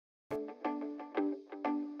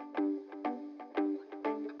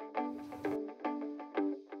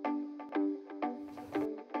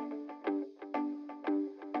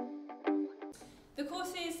The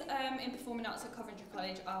courses in Performing Arts at Coventry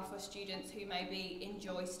College are for students who maybe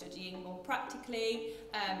enjoy studying more practically,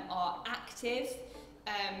 are active.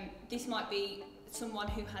 This might be someone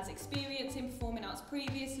who has experience in performing arts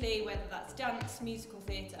previously, whether that's dance, musical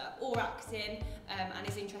theatre or acting, and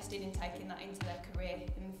is interested in taking that into their career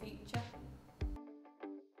in the future.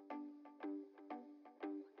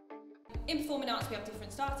 In Performing Arts we have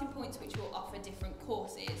different starting points which will offer different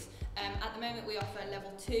courses. At the moment we offer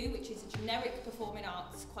level 2, which is a generic Performing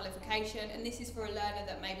Arts qualification, and this is for a learner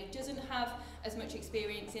that maybe doesn't have as much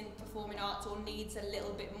experience in performing arts or needs a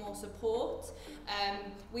little bit more support.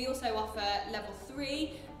 We also offer level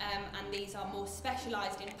 3, and these are more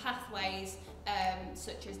specialised in pathways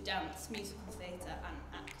such as dance, musical theatre and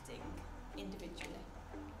acting individually.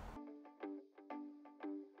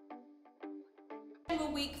 A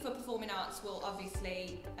week for Performing Arts will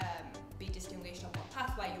obviously be distinguished on what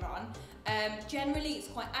pathway you're on. Generally it's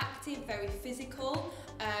quite active, very physical.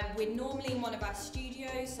 We're normally in one of our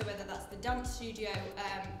studios, so whether that's the dance studio,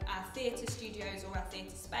 our theatre studios or our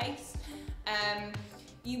theatre space.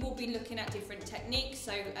 You will be looking at different techniques,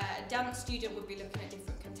 so a dance student would be looking at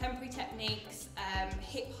different contemporary techniques,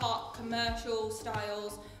 hip-hop, commercial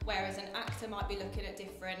styles, whereas an actor might be looking at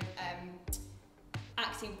different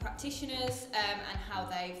acting practitioners and how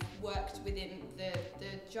they've worked within the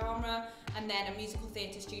genre, and then a musical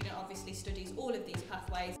theatre student obviously studies all of these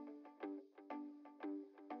pathways.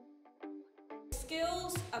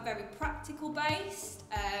 Skills are very practical based.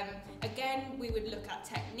 Again, we would look at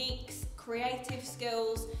techniques, creative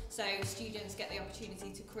skills, so students get the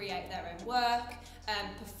opportunity to create their own work,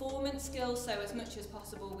 performance skills, so as much as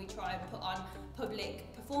possible we try and put on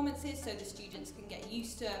public performances so the students can get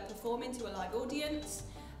used to performing to a live audience.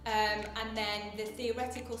 And then the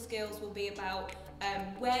theoretical skills will be about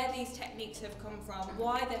where these techniques have come from,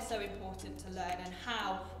 why they're so important to learn and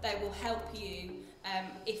how they will help you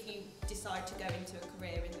if you decide to go into a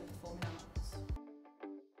career in the performing arts.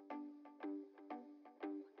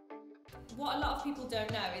 What a lot of people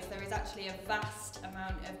don't know is there is actually a vast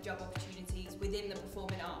amount of job opportunities within the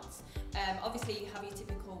performing arts. Obviously you have your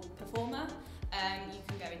typical performer, you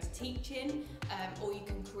can go into teaching, or you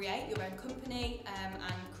can create your own company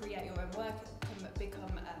and create your own work,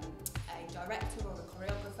 become a director or a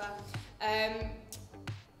choreographer.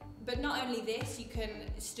 But not only this, you can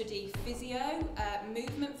study physio,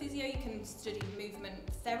 movement physio, you can study movement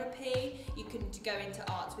therapy, you can go into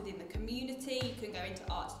arts within the community, you can go into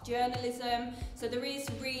arts journalism. So there is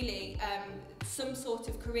really some sort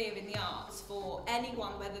of career in the arts for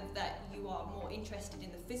anyone, whether that you are more interested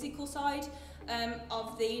in the physical side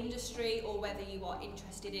of the industry or whether you are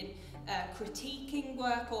interested in critiquing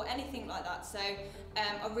work or anything like that. So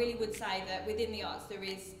I really would say that within the arts there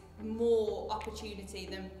is more opportunity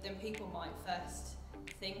than people might first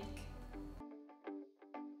think.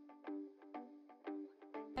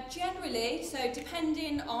 Generally, so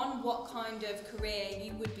depending on what kind of career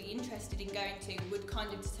you would be interested in going to would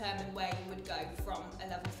kind of determine where you would go from a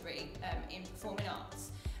level 3 in performing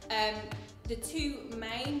arts. The two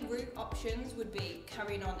main route options would be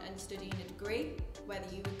carrying on and studying a degree, whether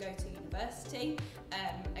you would go to university,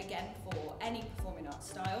 again for any performing arts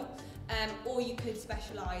style, or you could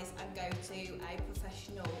specialise and go to a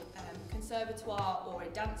professional conservatoire or a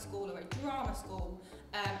dance school or a drama school,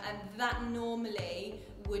 and that normally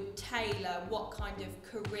would tailor what kind of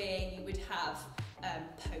career you would have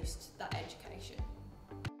post that education.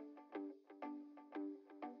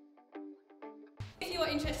 If you're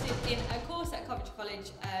interested in a course at Coventry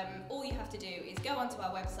College, all you have to do is go onto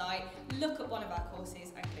our website, look at one of our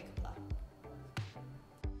courses and click